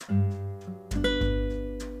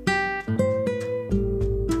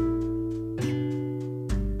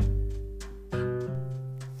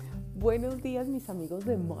días, mis amigos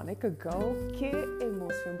de Monica Go. Qué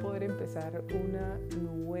emoción poder empezar una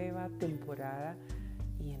nueva temporada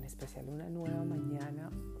y en especial una nueva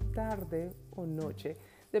mañana, tarde o noche,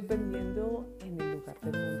 dependiendo en el lugar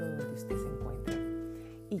del mundo donde usted se encuentre.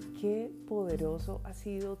 Y qué poderoso ha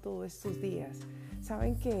sido todos estos días.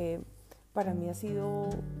 Saben que para mí ha sido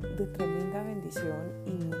de tremenda bendición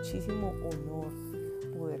y muchísimo honor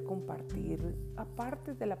poder compartir,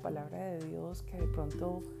 aparte de la palabra de Dios, que de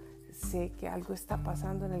pronto sé que algo está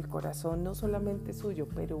pasando en el corazón, no solamente suyo,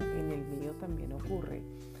 pero en el mío también ocurre.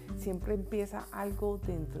 Siempre empieza algo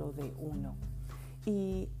dentro de uno.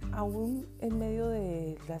 Y aún en medio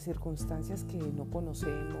de las circunstancias que no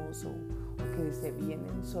conocemos o que se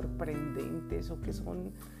vienen sorprendentes o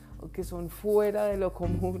que son fuera de lo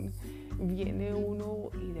común, viene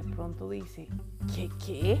uno y de pronto dice,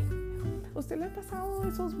 ¿qué? ¿Usted le ha pasado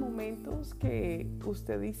esos momentos que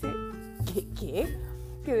usted dice, ¿qué?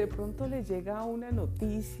 Que de pronto le llega una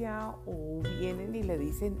noticia o vienen y le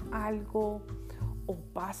dicen algo o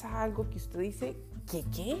pasa algo que usted dice,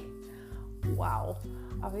 ¿qué? ¡Wow!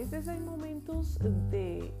 A veces hay momentos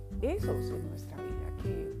de esos en nuestra vida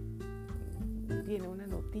que viene una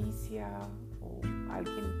noticia o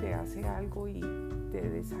alguien te hace algo y te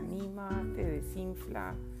desanima, te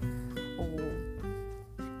desinfla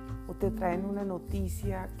o te traen una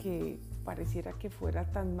noticia que pareciera que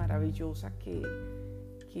fuera tan maravillosa que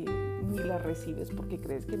ni la recibes porque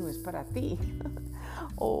crees que no es para ti.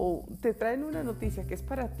 O te traen una noticia que es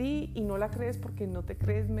para ti y no la crees porque no te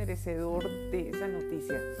crees merecedor de esa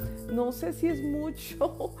noticia. No sé si es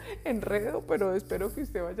mucho enredo, pero espero que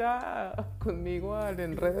usted vaya conmigo al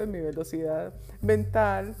enredo de mi velocidad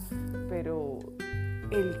mental. Pero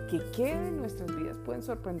el que quede en nuestras vidas pueden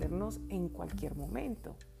sorprendernos en cualquier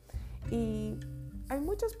momento. Y hay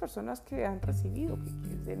muchas personas que han recibido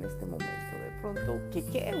que en este momento. De pronto,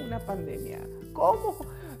 ¿qué? Una pandemia. ¿Cómo?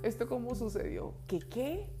 ¿Esto cómo sucedió?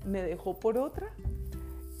 ¿Qué? ¿Me dejó por otra?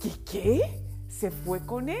 ¿Qué? ¿Se fue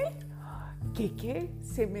con él? ¿Qué?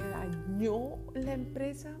 ¿Se me dañó la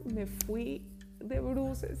empresa? ¿Me fui de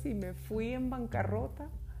bruces y me fui en bancarrota?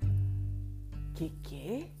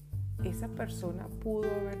 ¿Qué? ¿Esa persona pudo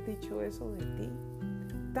haber dicho eso de ti?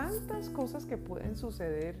 Tantas cosas que pueden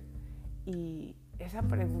suceder y esa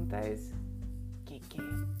pregunta es ¿qué?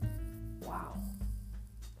 ¡Wow!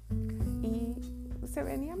 Y se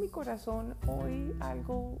venía a mi corazón hoy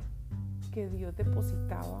algo que Dios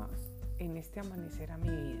depositaba en este amanecer a mi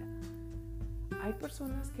vida. Hay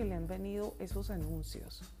personas que le han venido esos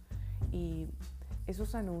anuncios y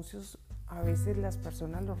esos anuncios a veces las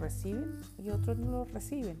personas los reciben y otros no los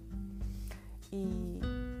reciben. Y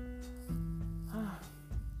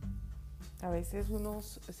a veces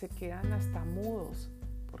unos se quedan hasta mudos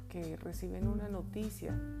porque reciben una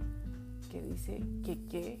noticia que dice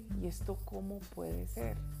 ¿qué? ¿Y esto cómo puede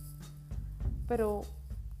ser? Pero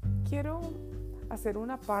quiero hacer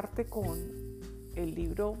una parte con el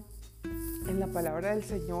libro en la palabra del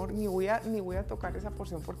Señor. Ni voy a tocar esa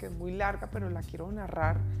porción porque es muy larga, pero la quiero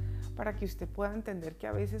narrar para que usted pueda entender que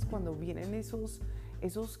a veces cuando vienen esos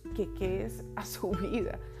queques a su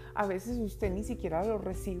vida, a veces usted ni siquiera lo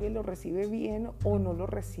recibe bien o no lo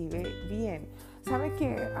recibe bien. ¿Sabe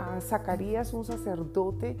que a Zacarías, un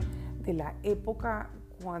sacerdote de la época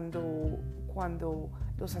cuando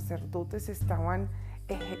los sacerdotes estaban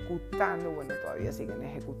ejecutando, bueno, todavía siguen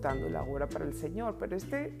ejecutando la obra para el Señor, pero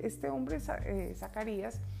este hombre,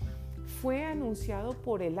 Zacarías, fue anunciado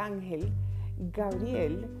por el ángel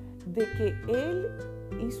Gabriel de que él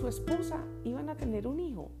y su esposa iban a tener un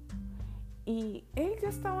hijo. Y él ya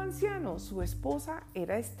estaba anciano, su esposa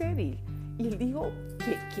era estéril. Y él dijo,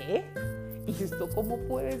 ¿qué? ¿Y esto cómo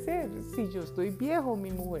puede ser? Si yo estoy viejo,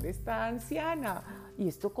 mi mujer está anciana. ¿Y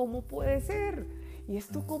esto cómo puede ser? ¿Y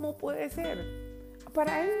esto cómo puede ser?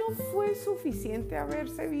 Para él no fue suficiente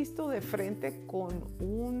haberse visto de frente con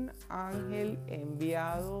un ángel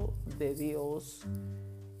enviado de Dios.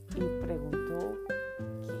 Y preguntó,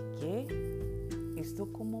 ¿qué?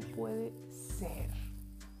 ¿Esto cómo puede ser?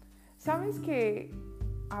 ¿Sabes que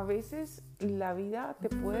a veces la vida te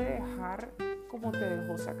puede dejar como te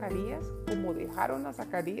dejó Zacarías, como dejaron a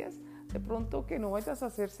Zacarías? De pronto que no vayas a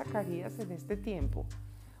ser Zacarías en este tiempo,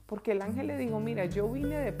 porque el ángel le dijo, mira, yo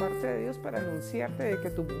vine de parte de Dios para anunciarte de que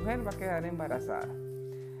tu mujer va a quedar embarazada.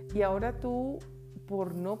 Y ahora tú,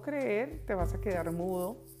 por no creer, te vas a quedar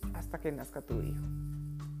mudo hasta que nazca tu hijo.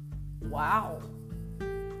 ¡Wow!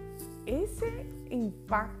 Ese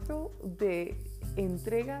impacto de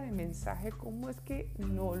entrega de mensaje, ¿cómo es que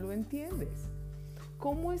no lo entiendes?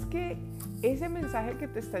 ¿Cómo es que ese mensaje que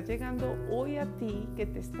te está llegando hoy a ti, que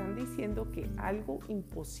te están diciendo que algo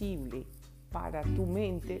imposible para tu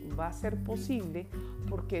mente va a ser posible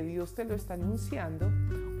porque Dios te lo está anunciando,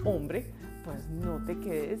 hombre, pues no te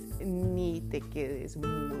quedes, ni te quedes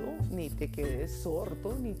mudo, ni te quedes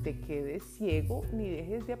sordo, ni te quedes ciego, ni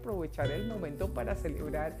dejes de aprovechar el momento para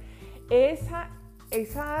celebrar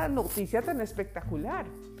esa noticia tan espectacular.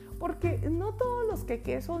 Porque no todos los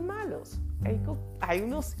queques son malos. Hay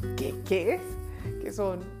unos queques que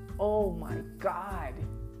son, oh my God,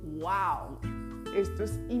 wow, esto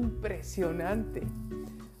es impresionante.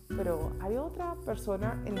 Pero hay otra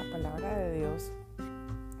persona en la palabra de Dios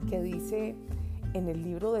que dice en el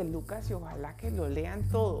libro de Lucas, y ojalá que lo lean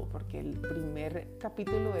todo, porque el primer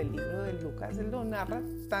capítulo del libro de Lucas lo narra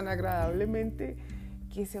tan agradablemente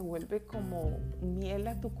que se vuelve como miel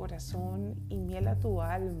a tu corazón y miel a tu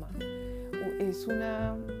alma. Es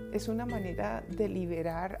una manera de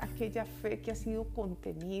liberar aquella fe que ha sido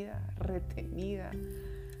contenida, retenida.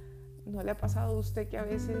 ¿No le ha pasado a usted que a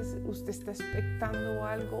veces usted está expectando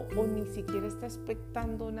algo o ni siquiera está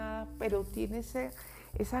expectando nada, pero tiene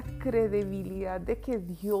esa credibilidad de que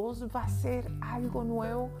Dios va a hacer algo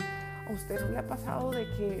nuevo? ¿A usted no le ha pasado de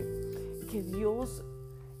que Dios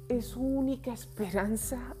es su única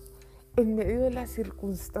esperanza en medio de las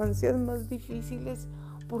circunstancias más difíciles?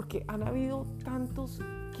 Porque han habido tantos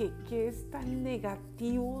que es tan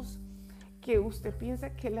negativos que usted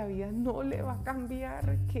piensa que la vida no le va a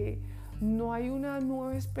cambiar, que no hay una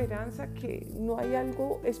nueva esperanza, que no hay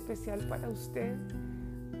algo especial para usted.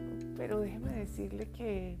 Pero déjeme decirle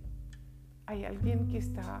que hay alguien que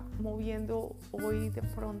está moviendo hoy de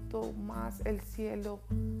pronto más el cielo,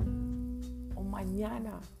 o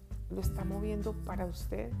mañana lo está moviendo para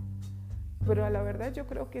usted. Pero a la verdad yo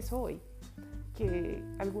creo que es hoy, que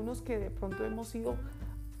algunos que de pronto hemos sido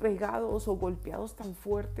pegados o golpeados tan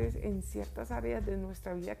fuertes en ciertas áreas de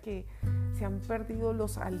nuestra vida que se han perdido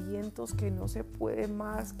los alientos, que no se puede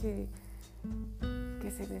más, que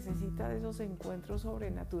se necesita de esos encuentros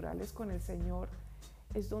sobrenaturales con el Señor,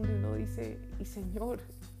 es donde uno dice, ¿y Señor?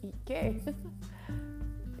 ¿Y qué?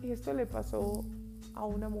 Y esto le pasó a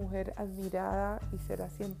una mujer admirada y será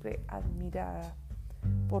siempre admirada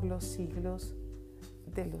por los siglos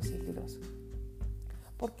de los siglos.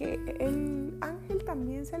 Porque el ángel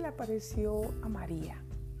también se le apareció a María.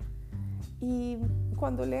 Y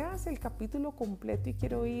cuando leas el capítulo completo, y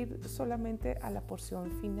quiero ir solamente a la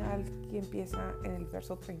porción final que empieza en el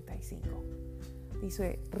verso 35,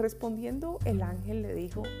 dice, respondiendo el ángel le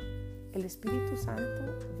dijo, el Espíritu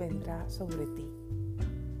Santo vendrá sobre ti,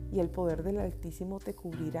 y el poder del Altísimo te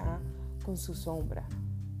cubrirá con su sombra,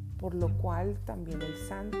 por lo cual también el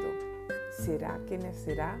santo que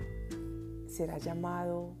nacerá será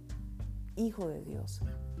llamado Hijo de Dios.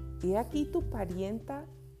 Y aquí tu parienta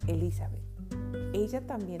Elizabeth, ella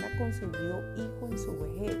también ha concebido hijo en su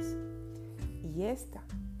vejez, y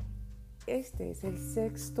este es el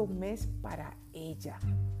 6º mes para ella,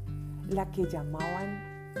 la que llamaban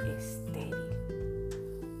estéril,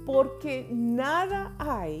 porque nada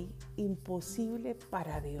hay imposible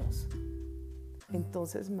para Dios.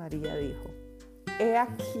 Entonces María dijo, he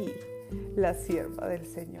aquí la sierva del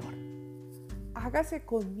Señor, hágase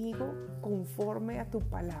conmigo conforme a tu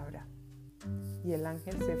palabra. Y el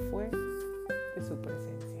ángel se fue de su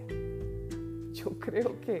presencia. Yo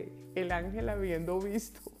creo que el ángel, habiendo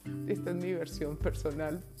visto, esta es mi versión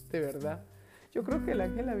personal, de verdad, yo creo que el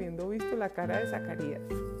ángel, habiendo visto la cara de Zacarías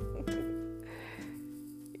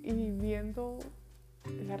y viendo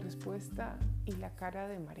la respuesta y la cara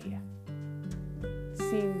de María,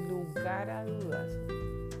 sin lugar a dudas,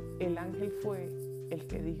 el ángel fue el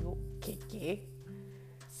que dijo, ¿qué?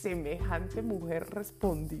 Semejante mujer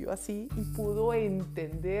respondió así y pudo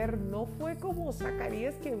entender. No fue como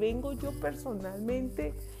Zacarías, que vengo yo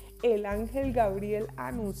personalmente, el ángel Gabriel, a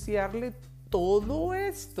anunciarle todo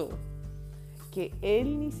esto, que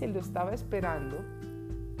él ni se lo estaba esperando.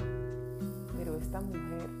 Pero esta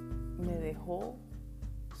mujer me dejó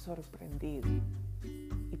sorprendido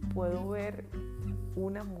y puedo ver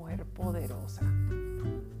una mujer poderosa.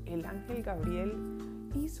 El ángel Gabriel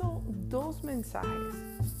hizo 2 mensajes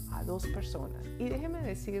a 2 personas. Y déjeme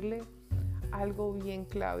decirle algo bien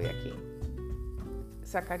clave aquí.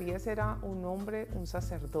 Zacarías era un hombre, un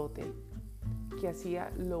sacerdote, que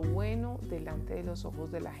hacía lo bueno delante de los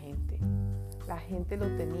ojos de la gente. La gente lo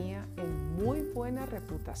tenía en muy buena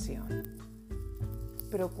reputación.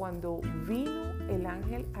 Pero cuando vino el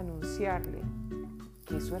ángel a anunciarle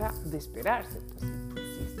que eso era de esperarse, pues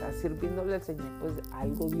si está sirviéndole al Señor, pues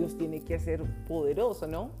algo Dios tiene que hacer poderoso,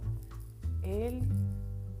 ¿no? Él,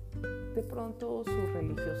 de pronto, su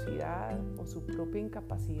religiosidad o su propia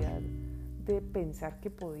incapacidad de pensar que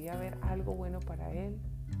podía haber algo bueno para él,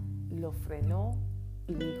 lo frenó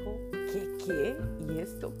y dijo, ¿qué? ¿Y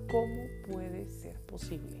esto cómo puede ser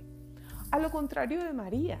posible? A lo contrario de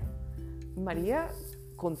María. María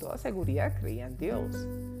con toda seguridad creía en Dios,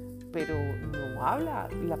 pero no habla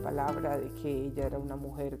la palabra de que ella era una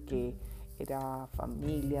mujer que era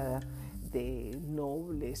familia de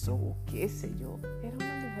nobles o qué sé yo. Era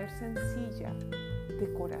una mujer sencilla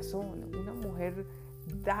de corazón, una mujer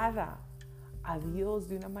dada a Dios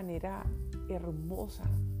de una manera hermosa.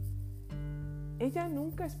 Ella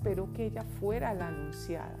nunca esperó que ella fuera la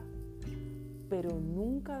anunciada, pero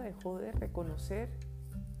nunca dejó de reconocer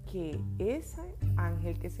que ese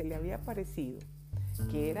ángel que se le había aparecido,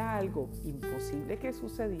 que era algo imposible que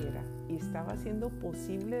sucediera y estaba siendo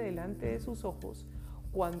posible delante de sus ojos,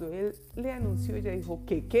 cuando él le anunció, ella dijo,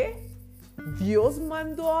 ¿qué? Dios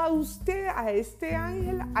mandó a usted, a este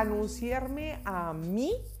ángel, anunciarme a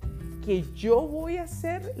mí que yo voy a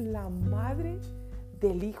ser la madre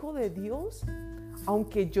del Hijo de Dios,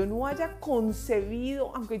 aunque yo no haya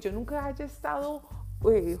concebido, aunque yo nunca haya estado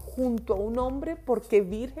junto a un hombre porque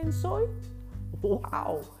virgen soy.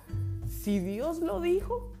 ¡Wow! Si Dios lo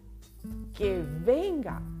dijo, que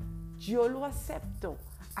venga, yo lo acepto,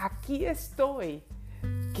 aquí estoy.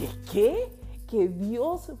 ¿Qué? ¿Que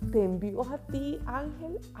Dios te envió a ti,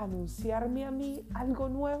 ángel, a anunciarme a mí algo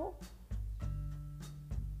nuevo?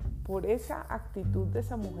 Por esa actitud de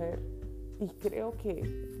esa mujer, y creo que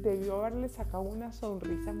debió haberle sacado una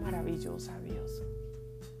sonrisa maravillosa a Dios,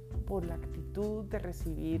 por la actitud de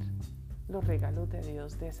recibir los regalos de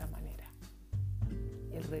Dios de esa manera.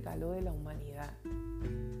 El regalo de la humanidad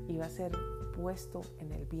iba a ser puesto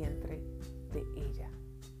en el vientre de ella.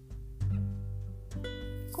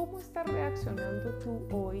 ¿Cómo estás reaccionando tú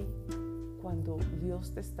hoy cuando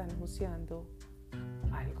Dios te está anunciando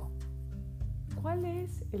algo? ¿Cuál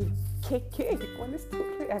es el qué? ¿Cuál es tu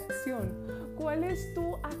reacción? ¿Cuál es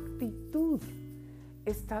tu actitud?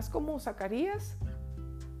 ¿Estás como Zacarías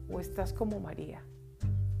o estás como María?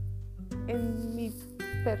 En mi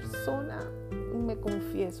persona me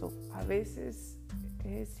confieso, a veces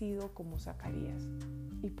he sido como Zacarías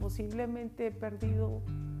y posiblemente he perdido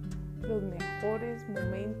los mejores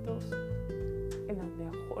momentos en los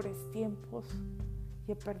mejores tiempos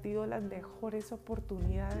y he perdido las mejores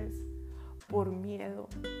oportunidades por miedo,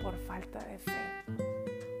 por falta de fe,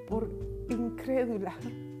 por incrédula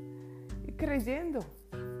y creyendo.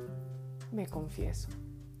 Me confieso,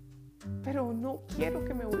 pero no quiero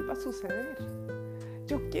que me vuelva a suceder.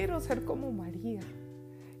 Yo quiero ser como María,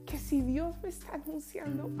 que si Dios me está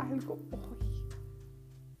anunciando algo hoy,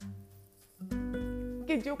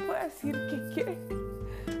 que yo pueda decir que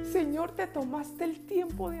Señor, te tomaste el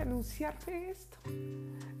tiempo de anunciarme esto,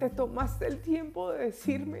 te tomaste el tiempo de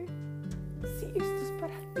decirme, sí, esto es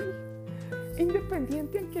para ti,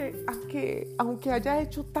 independiente aunque haya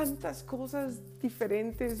hecho tantas cosas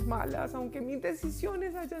diferentes, malas, aunque mis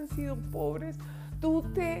decisiones hayan sido pobres, tú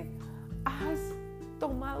te has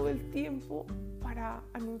tomado el tiempo para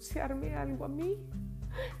anunciarme algo a mí.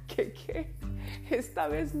 Que esta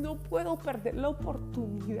vez no puedo perder la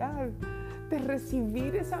oportunidad de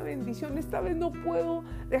recibir esa bendición. Esta vez no puedo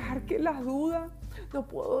dejar que la duda, no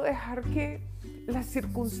puedo dejar que las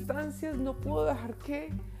circunstancias, no puedo dejar que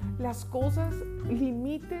las cosas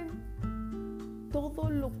limiten todo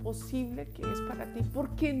lo posible que es para ti,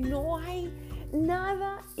 porque no hay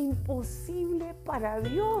nada imposible para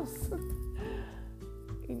Dios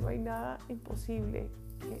y no hay nada imposible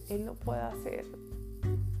que Él no pueda hacer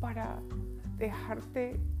para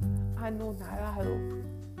dejarte anonadado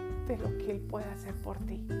de lo que Él puede hacer por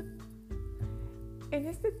ti. En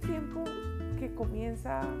este tiempo que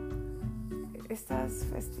comienza estas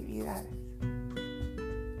festividades,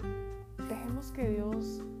 dejemos que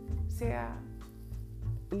Dios sea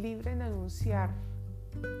libre en anunciarte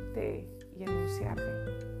y anunciarme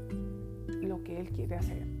lo que Él quiere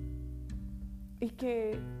hacer. Y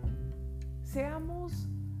que seamos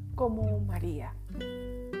como María,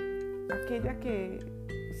 aquella que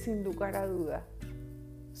sin lugar a duda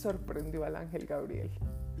sorprendió al ángel Gabriel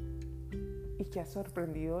y que ha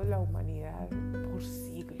sorprendido a la humanidad por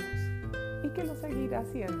siglos y que lo seguirá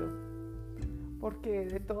haciendo, porque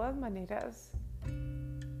de todas maneras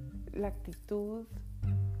la actitud,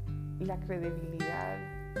 la credibilidad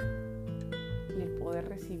y el poder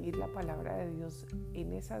recibir la palabra de Dios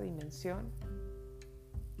en esa dimensión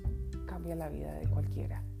cambia la vida de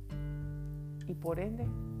cualquiera y por ende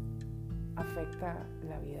afecta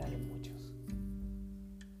la vida de muchos.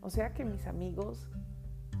 O sea que, mis amigos,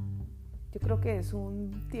 yo creo que es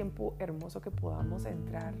un tiempo hermoso que podamos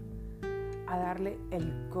entrar a darle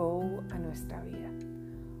el go a nuestra vida.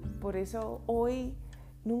 Por eso hoy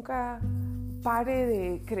nunca pare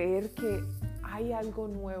de creer que hay algo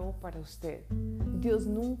nuevo para usted. Dios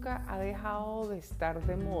nunca ha dejado de estar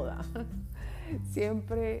de moda.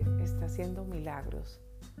 Siempre está haciendo milagros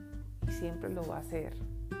y siempre lo va a hacer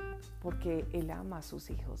porque Él ama a sus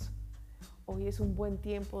hijos. Hoy es un buen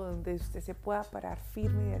tiempo donde usted se pueda parar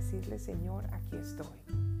firme y decirle: Señor, aquí estoy.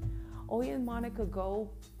 Hoy en Monica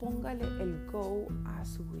Go, póngale el go a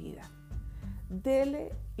su vida.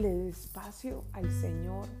 Dele espacio al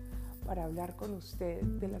Señor para hablar con usted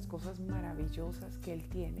de las cosas maravillosas que Él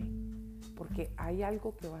tiene, porque hay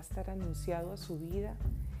algo que va a estar anunciado a su vida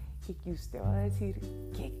y que usted va a decir: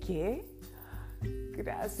 ¿Qué?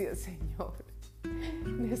 Gracias, Señor.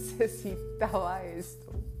 Necesitaba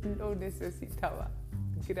esto, lo necesitaba.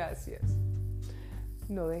 Gracias.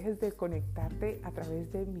 No dejes de conectarte a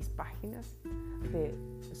través de mis páginas de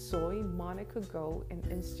Soy Monica Go en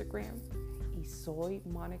Instagram y Soy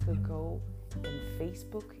Monica Go en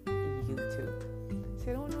Facebook y YouTube.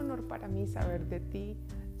 Será un honor para mí saber de ti,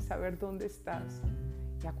 saber dónde estás.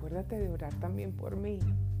 Y acuérdate de orar también por mí.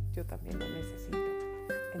 Yo también lo necesito.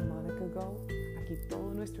 En Monica Go, aquí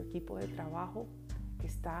todo nuestro equipo de trabajo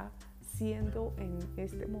está siendo en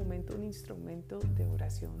este momento un instrumento de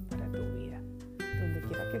oración para tu vida. Donde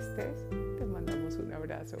quiera que estés, te mandamos un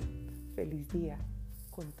abrazo. Feliz día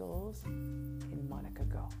con todos en Monica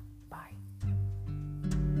Go. Bye.